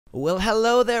Well,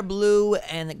 hello there, Blue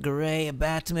and Gray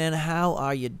Batman. How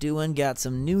are you doing? Got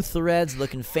some new threads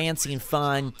looking fancy and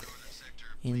fine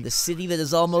in the city that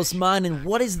is almost mine. And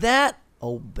what is that?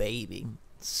 Oh, baby.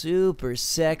 Super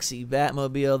sexy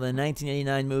Batmobile, the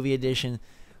 1989 movie edition.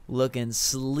 Looking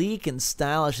sleek and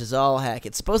stylish as all heck.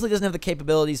 It supposedly doesn't have the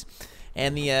capabilities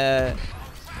and the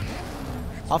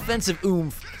offensive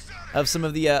oomph of some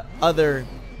of the other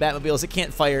Batmobiles. It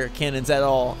can't fire cannons at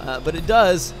all, but it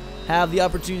does have the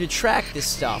opportunity to track this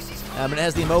stuff. And it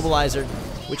has the immobilizer,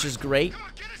 which is great.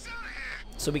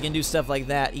 So we can do stuff like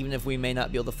that, even if we may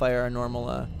not be able to fire our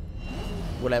normal,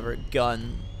 whatever,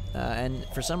 gun. And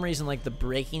for some reason, like, the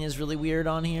braking is really weird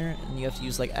on here, and you have to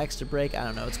use, like, X to brake. I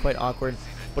don't know, it's quite awkward.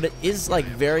 But it is, like,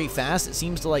 very fast. It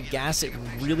seems to, like, gas it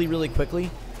really, really quickly.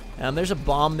 There's a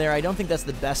bomb there. I don't think that's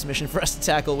the best mission for us to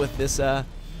tackle with this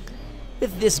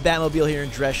Batmobile here in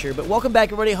Drescher. But welcome back,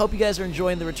 everybody. Hope you guys are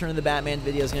enjoying the Return of the Batman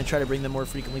videos. Going to try to bring them more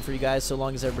frequently for you guys, so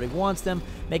long as everybody wants them.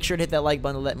 Make sure to hit that like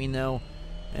button to let me know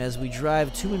as we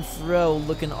drive to and fro,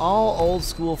 looking all old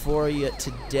school for you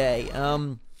today.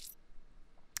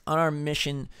 On our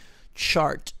mission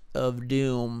chart of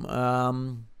doom,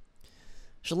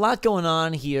 there's a lot going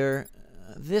on here.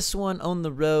 This one, Own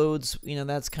the Roads, you know,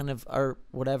 that's kind of our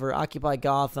whatever. Occupy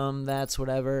Gotham, that's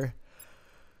whatever.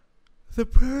 The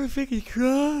perfect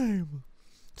crime.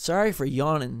 Sorry for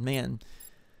yawning, man.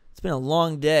 It's been a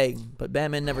long day, but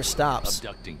Batman never stops.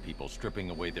 Abducting people, stripping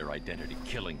away their identity,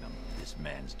 killing them. This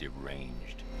man's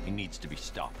deranged. He needs to be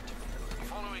stopped.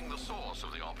 Following the source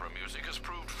of the opera music has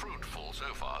proved fruitful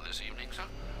so far this evening, sir.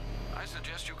 I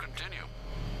suggest you continue.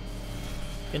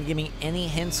 Gonna give me any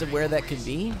hints of where that could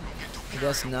be? I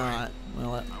guess not.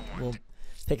 Well, we'll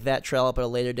pick that trail up at a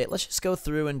later date. Let's just go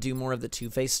through and do more of the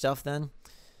Two-Face stuff then.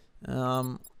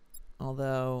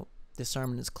 Although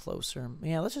disarmament is closer.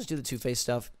 Yeah, let's just do the Two-Face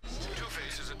stuff.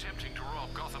 Two-Face is attempting to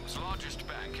rob Gotham's largest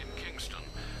bank in Kingston.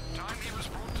 Time he was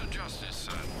brought to justice,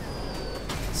 sir.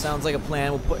 Sounds like a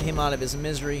plan. We'll put him out of his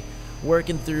misery,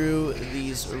 working through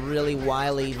these really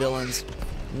wily villains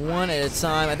one at a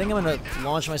time. I think I'm going to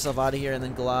launch myself out of here and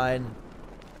then glide.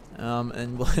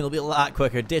 And it'll be a lot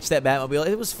quicker. Ditch that Batmobile.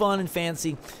 It was fun and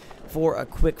fancy for a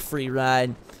quick free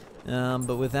ride.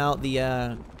 But without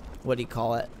the, what do you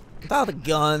call it? Without the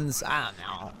guns, I don't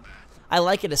know. I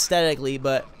like it aesthetically,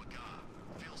 but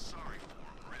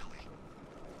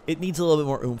it needs a little bit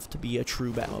more oomph to be a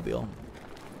true Batmobile.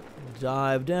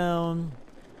 Dive down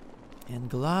and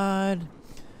glide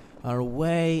our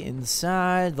way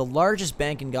inside the largest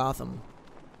bank in Gotham.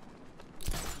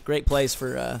 Great place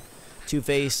for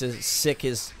Two-Face to sick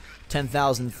his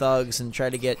 10,000 thugs and try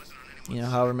to get, you know,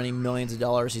 however many millions of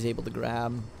dollars he's able to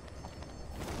grab.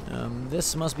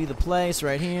 This must be the place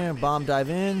right here. Bomb dive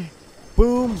in.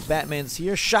 Boom. Batman's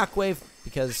here. Shockwave,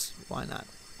 because why not?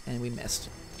 And we missed.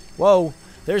 Whoa.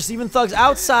 There's even thugs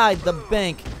outside the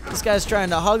bank. This guy's trying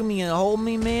to hug me and hold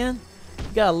me, man.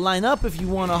 You gotta line up if you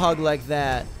want a hug like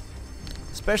that.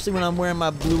 Especially when I'm wearing my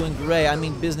blue and gray. I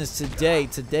mean business today.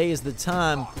 Today is the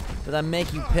time that I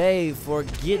make you pay for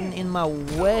getting in my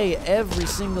way. Every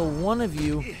single one of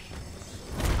you.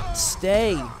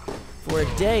 Stay for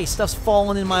a day. Stuff's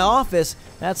falling in my office.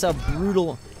 That's how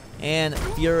brutal and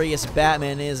furious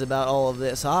Batman is about all of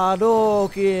this.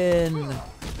 Hadouken!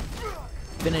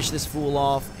 Finish this fool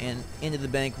off, and into the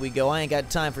bank we go. I ain't got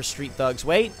time for street thugs.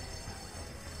 Wait.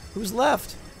 Who's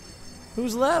left?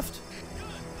 Who's left?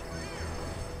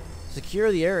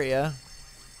 Secure the area.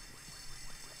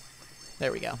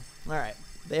 There we go. Alright.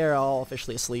 They're all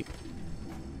officially asleep.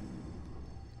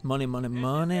 Money, money,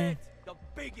 money. The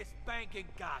biggest bank in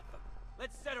Gotham.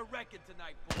 Let's set a record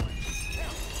tonight, boys.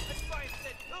 Hell, let's try and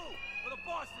set two for the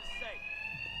boss's sake.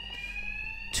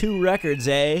 2 records,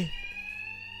 eh?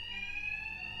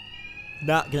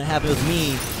 Not gonna happen with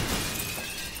me.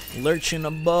 Lurching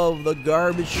above the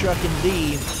garbage truck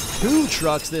indeed. 2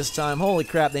 trucks this time. Holy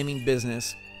crap, they mean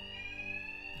business.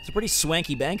 It's a pretty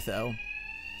swanky bank, though.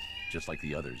 Just like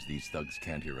the others, these thugs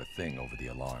can't hear a thing over the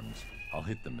alarms. I'll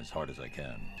hit them as hard as I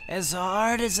can. As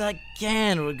hard as I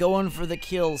can. We're going for the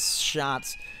kill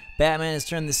shots. Batman has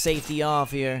turned the safety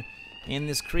off here. In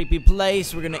this creepy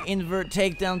place, we're gonna invert,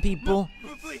 take down people,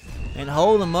 and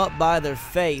hold them up by their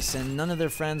face. And none of their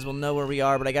friends will know where we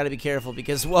are, but I gotta be careful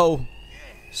because, whoa,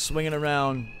 swinging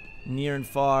around near and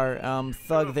far.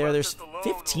 Thug there, there's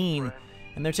 15,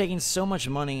 and they're taking so much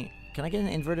money. Can I get an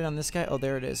inverted on this guy? Oh,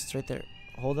 there it is. It's right there.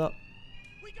 Hold up.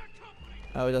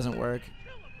 Oh, it doesn't work.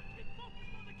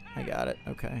 I got it.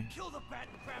 Okay. Kill the bat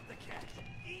and grab the cash.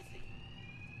 Easy.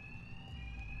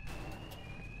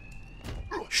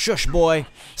 Shush, boy.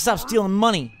 Stop stealing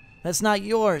money. That's not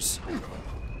yours.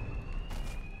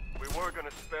 We were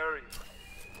gonna spare you.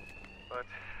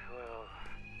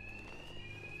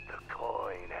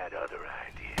 had other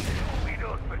ideas. We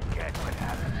don't forget what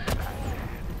happened back then.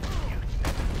 You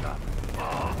set us up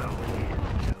all those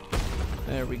years ago.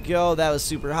 There we go. That was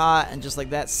super hot, and just like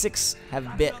that, 6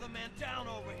 have bit Another man down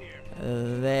over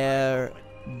here. their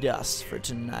dust for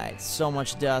tonight. So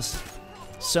much dust,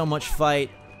 so much fight.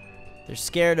 They're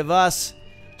scared of us.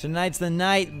 Tonight's the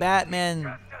night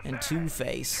Batman and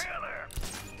Two-Face,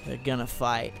 they're gonna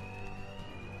fight.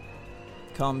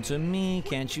 Come to me,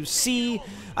 can't you see?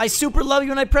 I super love you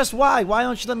when I press Y. Why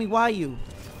don't you let me Y you?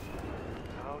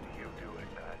 How do you do it,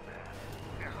 Batman?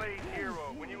 You lead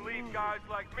hero when you leave guys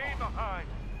like me behind.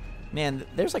 Man,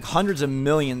 there's like hundreds of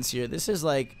millions here. This is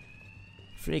like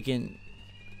freaking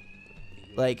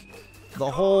like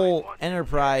the whole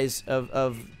enterprise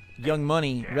of Young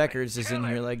Money Records is in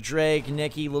here. Like Drake,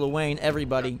 Nicki, Lil Wayne,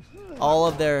 everybody. All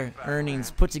of their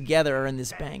earnings put together are in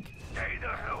this bank. Stay the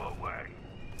hell away.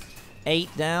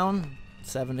 8 down,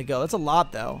 7 to go. That's a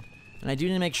lot though. And I do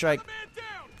need to make sure I Man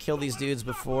down. kill these dudes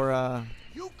before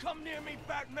You come near me,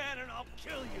 Batman, and I'll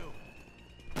kill you.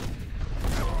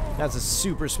 that's a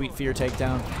super sweet fear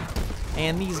takedown.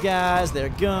 And these guys, their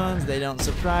guns, they don't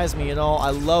surprise me at all.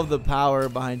 I love the power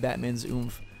behind Batman's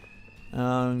oomph.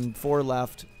 4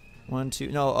 left. 1, 2.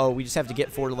 No, oh, we just have to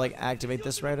get 4 to like activate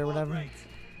this right or whatever.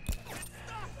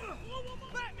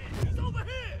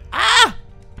 Ah!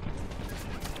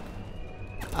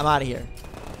 I'm out of here.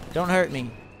 Don't hurt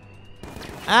me.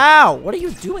 Ow! What are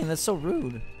you doing? That's so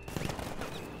rude.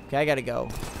 Okay, I gotta go.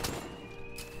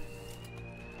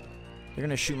 They're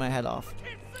gonna shoot my head off.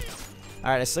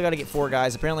 Alright, I still gotta get 4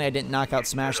 guys. Apparently I didn't knock out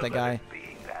Smash that guy.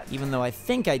 Even though I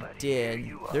think I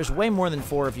did. There's way more than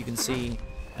 4 if you can see.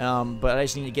 But I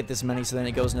just need to get this many so then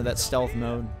it goes into that stealth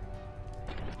mode.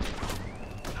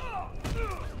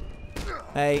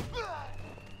 Hey.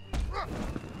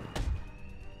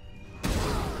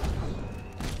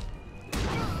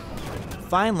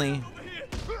 Finally.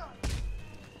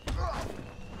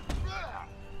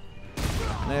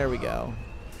 There we go.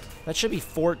 That should be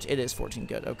 14. It is 14.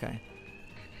 Good. Okay.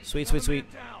 Sweet, sweet, sweet.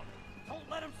 Don't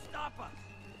let him stop us.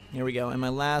 Here we go. And my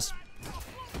last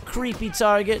creepy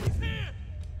target.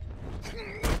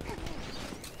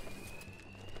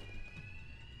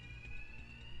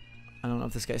 I don't know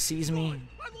if this guy sees me. I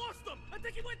lost him. I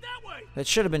think he went that way. That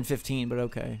should have been 15, but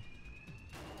okay.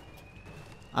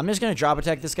 I'm just going to drop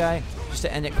attack this guy just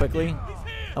to end it quickly.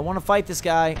 I want to fight this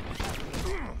guy.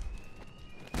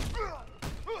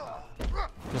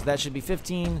 Because that should be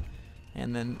 15.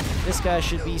 And then this guy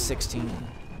should be 16.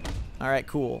 Alright,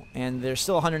 cool. And there's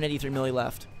still 183 milli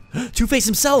left. Two-Face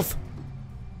himself!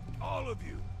 All of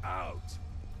you out.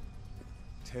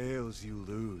 Tails you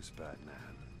lose, Batman.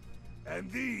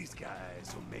 And these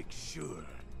guys will make sure.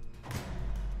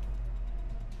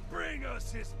 Bring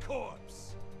us his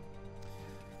corpse.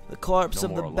 The corpse No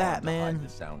of the more alarm to hide Batman. the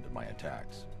sound of my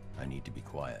attacks. I need to be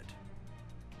quiet.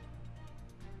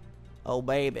 Oh,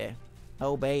 baby.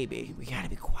 Oh, baby. We gotta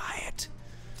be quiet.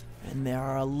 And there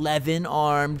are 11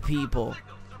 armed people.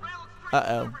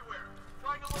 Uh-oh.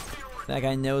 That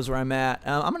guy knows where I'm at.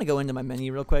 I'm gonna go into my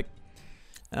menu real quick.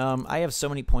 I have so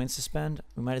many points to spend.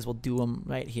 We might as well do them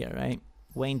right here, right?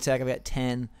 Wayne Tech, I've got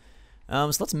 10. So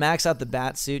let's max out the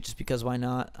bat suit just because why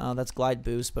not? That's glide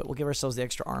boost, but we'll give ourselves the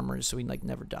extra armor so we like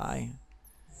never die.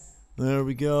 There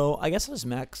we go. I guess I'll just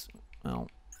max. Well,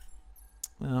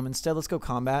 instead let's go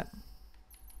combat.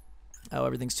 Oh,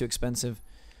 everything's too expensive.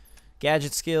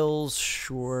 Gadget skills,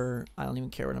 sure. I don't even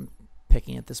care what I'm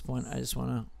picking at this point. I just want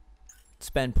to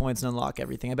spend points and unlock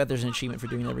everything. I bet there's an achievement for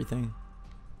doing everything.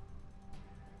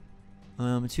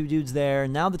 2 dudes there.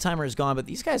 Now the timer is gone, but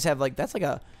these guys have like, that's like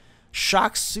a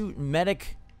shock suit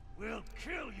medic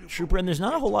trooper, and there's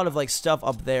not a whole lot of like stuff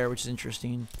up there, which is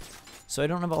interesting. So I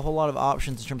don't have a whole lot of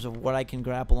options in terms of what I can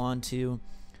grapple onto,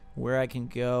 where I can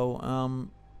go. I know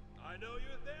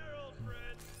you're there, old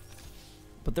friend.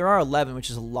 But there are 11, which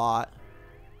is a lot.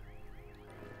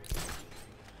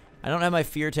 I don't have my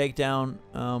fear takedown.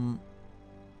 Come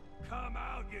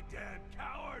out, you damn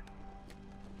coward.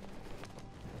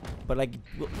 But I,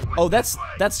 oh, that's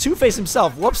Two-Face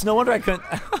himself. Whoops! No wonder I couldn't.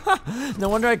 No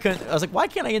wonder I couldn't. I was like, why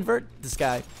can't I invert this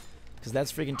guy? Because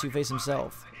that's freaking Two-Face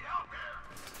himself.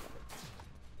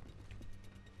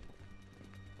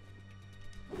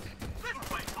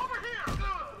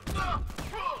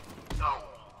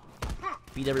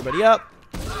 Beat everybody up.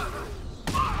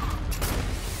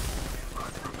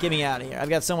 Get me out of here. I've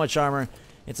got so much armor.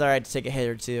 It's alright to take a hit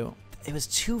or two. It was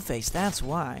Two-Face. That's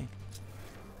why.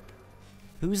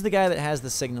 Who's the guy that has the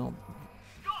signal?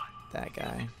 That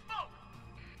guy.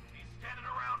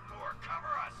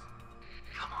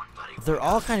 They're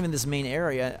all kind of in this main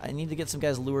area. I need to get some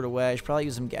guys lured away. I should probably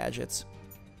use some gadgets.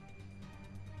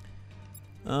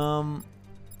 Can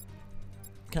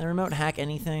I remote hack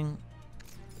anything?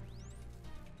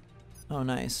 Oh,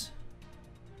 nice.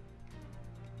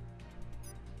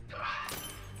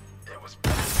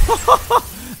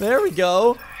 There we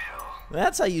go.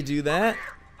 That's how you do that.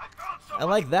 I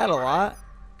like that a lot.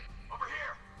 Over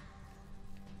here.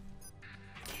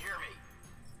 Can you hear me?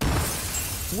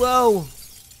 Whoa!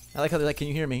 I like how they're like, can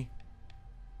you hear me?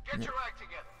 Get your act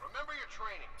together. Remember your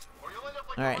training, or you'll end up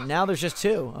like Alright, now there's just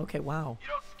two. Okay, wow. You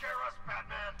don't scare us,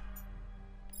 Batman.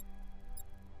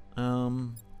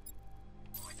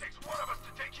 Only takes one of us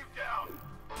to take you down.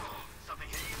 Something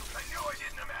hit you. I knew I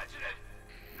didn't imagine it.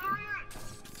 There he is.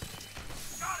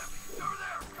 Got him. He's over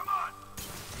there. Come on.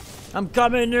 I'm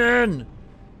coming in!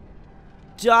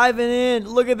 Diving in!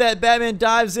 Look at that, Batman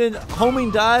dives in,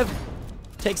 homing dive,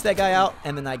 takes that guy out,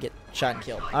 and then I get shot and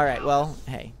killed. Alright, well,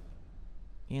 hey.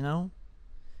 You know?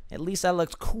 At least I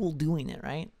looked cool doing it,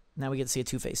 right? Now we get to see a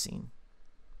Two-Face scene.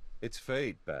 It's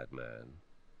fate, Batman.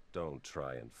 Don't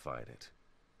try and fight it.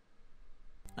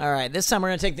 Alright, this time we're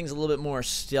going to take things a little bit more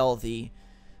stealthy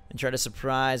and try to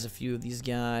surprise a few of these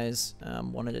guys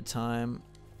one at a time.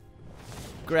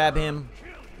 Grab him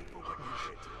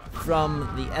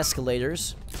from the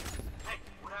escalators.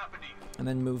 And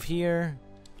then move here.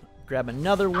 Grab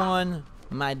another one.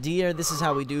 My dear, this is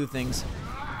how we do things.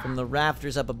 From the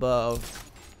rafters up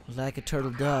above. Like a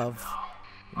turtle dove.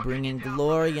 Bringing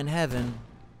glory in heaven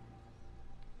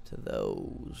to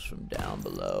those from down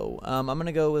below. I'm going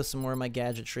to go with some more of my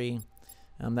gadgetry.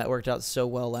 That worked out so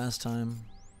well last time.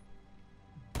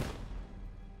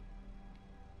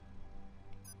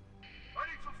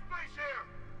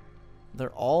 They're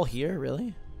all here,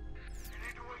 really?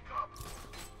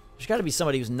 There's got to be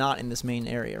somebody who's not in this main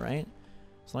area, right?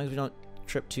 As long as we don't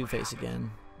trip Two-Face again.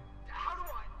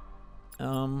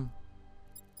 You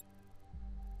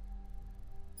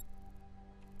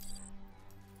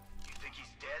think he's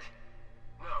dead?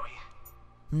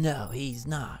 No, he's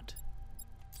not.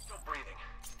 Still breathing.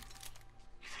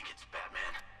 You think it's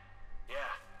Batman? Yeah.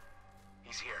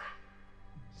 He's here.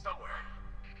 Somewhere.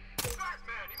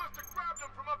 Batman! He must have grabbed him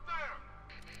from up there!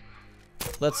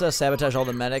 Let's sabotage all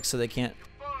the medics so they can't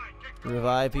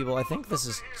revive people. I think this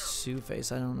is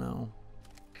Two-Face. I don't know.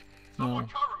 Someone No.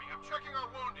 cover me. I'm checking our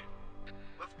wounded.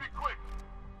 Let's be quick.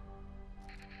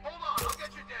 Hold on, I'll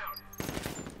get you down.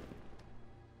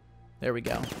 There we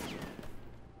go.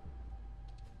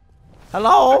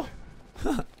 Hello?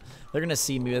 They're gonna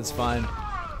see me. That's fine.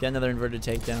 Get another inverted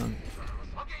takedown.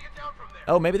 I'll get you down from there.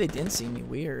 Oh, maybe they didn't see me.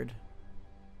 Weird.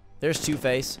 There's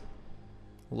Two-Face.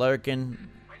 Lurking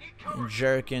I need cover. and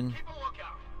jerking. Keep a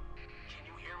lookout. Can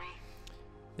you hear me?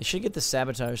 They should get the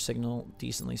sabotage signal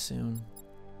decently soon.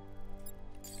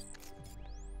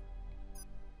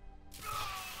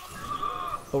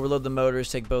 Overload the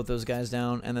motors, take both those guys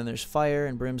down, and then there's fire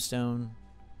and brimstone,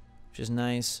 which is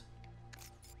nice.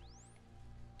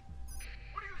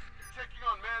 What are you taking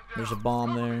on, man down? There's a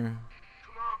bomb there. Come on,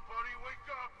 buddy, wake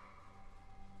up.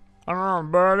 Come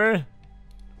on, buddy.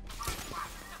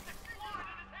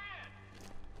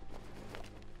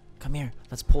 Come here.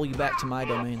 Let's pull you back to my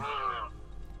domain.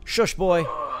 Shush, boy.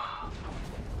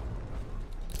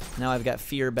 Now I've got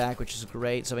fear back, which is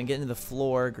great. So I can get into the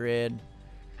floor grid. Is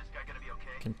this guy gonna be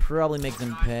okay? Can probably make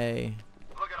them pay.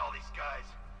 Look at all these guys.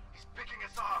 He's picking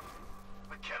us off.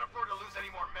 We can't afford to lose any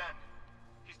more men.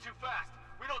 He's too fast.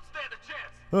 We don't stand a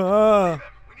chance. Ah. Leave him.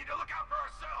 We need to look out for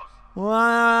ourselves.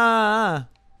 Ah.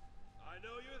 I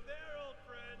know you're there, old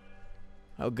friend.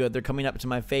 Oh, good. They're coming up to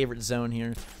my favorite zone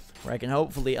here, where I can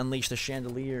hopefully unleash the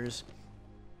chandeliers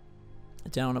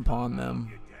down upon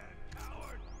them.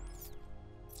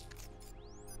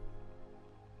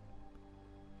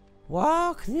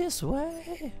 Walk this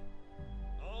way.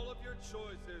 All of your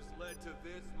choices led to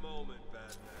this moment,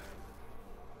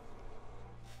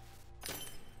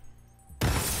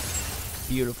 Batman.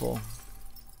 Beautiful.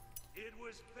 It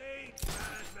was fate,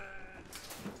 Batman.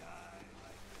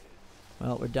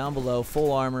 Well, we're down below.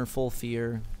 Full armor, full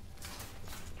fear.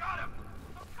 Got him.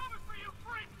 I'm coming for you,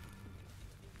 freak.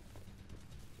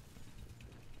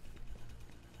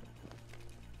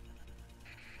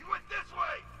 He went this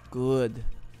way. Good.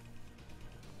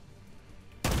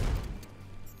 Can't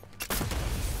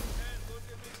look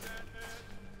at me, Batman.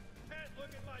 Can't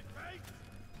look at my face.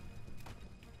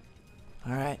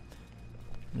 Alright.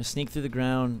 I'm going to sneak through the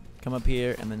ground, come up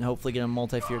here, and then hopefully get a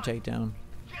multi-fear takedown.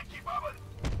 Can't keep up with.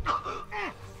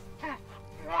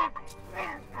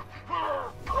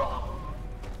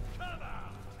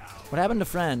 What happened to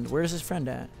friend? Where's his friend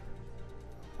at?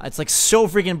 It's like so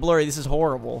freaking blurry. This is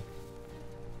horrible.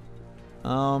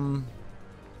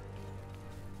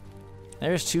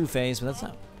 There's Two-Face, but that's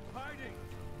not... Hiding.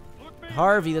 Look me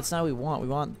Harvey, that's not what we want. We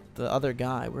want the other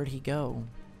guy. Where'd he go?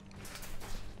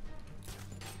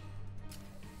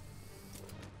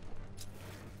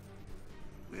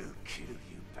 We'll kill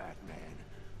you, Batman,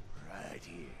 right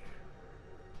here.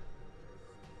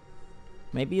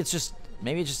 Maybe it just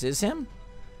is him?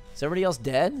 Is everybody else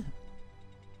dead?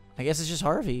 I guess it's just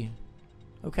Harvey.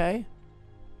 Okay.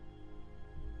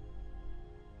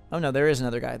 Oh no, there is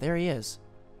another guy. There he is.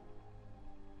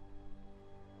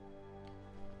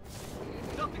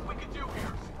 Nothing we can do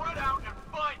here. Spread out and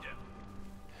find him.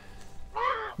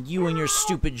 You and your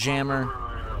stupid jammer.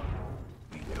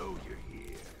 We know you're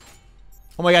here.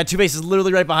 Oh my god, Two-Face is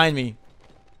literally right behind me.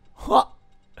 Huh.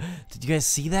 Did you guys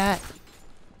see that?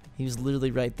 He was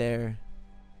literally right there.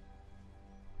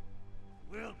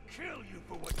 We'll kill you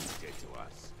for what you did to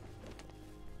us.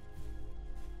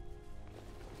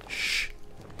 Shh.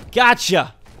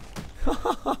 Gotcha!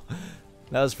 That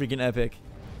was freaking epic.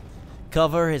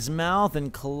 Cover his mouth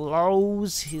and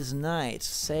close his night.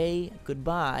 Say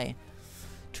goodbye,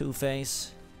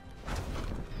 Two-Face.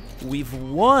 We've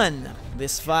won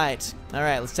this fight.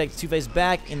 Alright, let's take Two-Face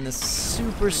back in the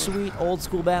super sweet old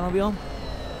school Batmobile.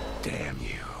 Damn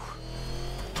you.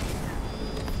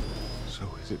 So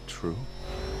is it true?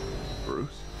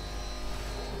 Bruce?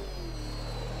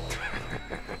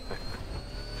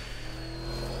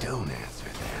 Don't answer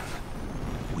them.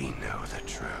 We know the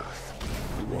truth.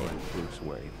 You weren't Bruce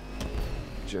Wayne.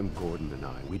 Jim Gordon and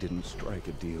I, we didn't strike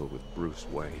a deal with Bruce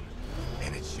Wayne.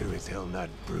 And it's sure as hell not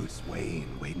Bruce Wayne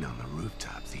waiting on the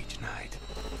rooftops each night.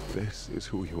 This is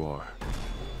who you are.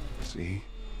 See?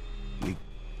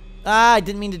 Ah, I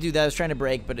didn't mean to do that. I was trying to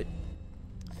brake, but it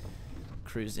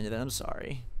cruised into that. I'm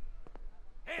sorry.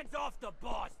 Hands off the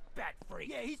boss, bat freak.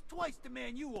 Yeah, he's twice the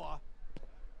man you are.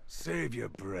 Save your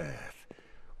breath.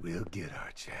 We'll get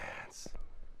our chance.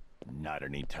 Not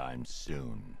anytime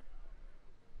soon.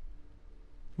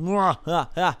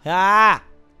 Ah!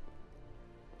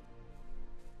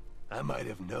 I might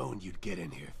have known you'd get in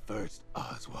here first,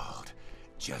 Oswald.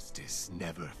 Justice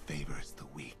never favors the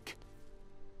weak.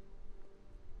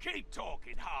 Keep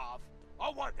talking, Harv. I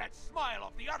want that smile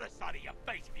off the other side of your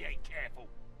face if you ain't careful.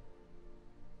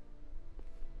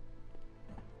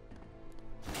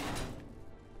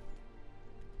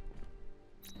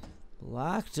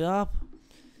 Locked up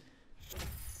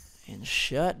and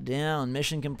shut down.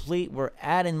 Mission complete. We're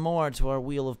adding more to our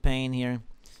wheel of pain here.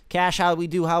 Cash, how we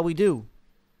do? How we do?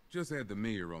 Just had the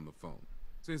mayor on the phone.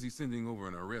 Says he's sending over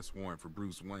an arrest warrant for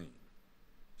Bruce Wayne.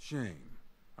 Shame.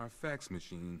 Our fax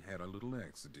machine had a little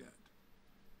accident.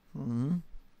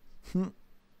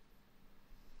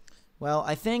 Well,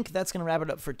 I think that's going to wrap it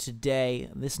up for today.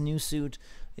 This new suit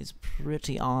is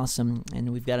pretty awesome,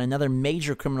 and we've got another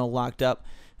major criminal locked up.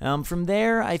 From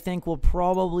there, I think we'll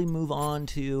probably move on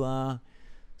to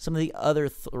some of the other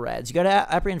threads. You got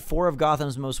to apprehend 4 of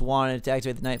Gotham's most wanted to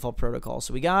activate the Nightfall Protocol.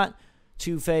 So we got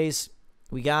Two-Face,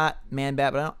 we got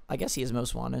Man-Bat, but I guess he is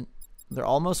most wanted. They're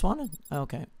all most wanted?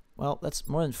 Okay. Well, that's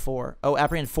more than 4. Oh,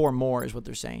 apprehend 4 more is what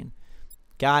they're saying.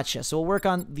 Gotcha. So we'll work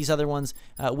on these other ones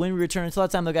when we return. Until that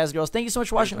time, though, guys and girls, thank you so much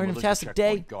for watching. Have a fantastic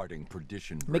day.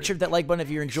 Make sure to hit that like button if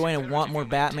you're enjoying and want more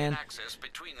Batman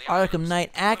Arkham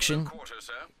Knight action.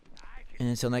 And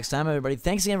until next time, everybody,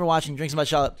 thanks again for watching. Drink so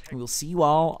much, y'all. We'll see you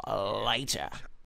all later.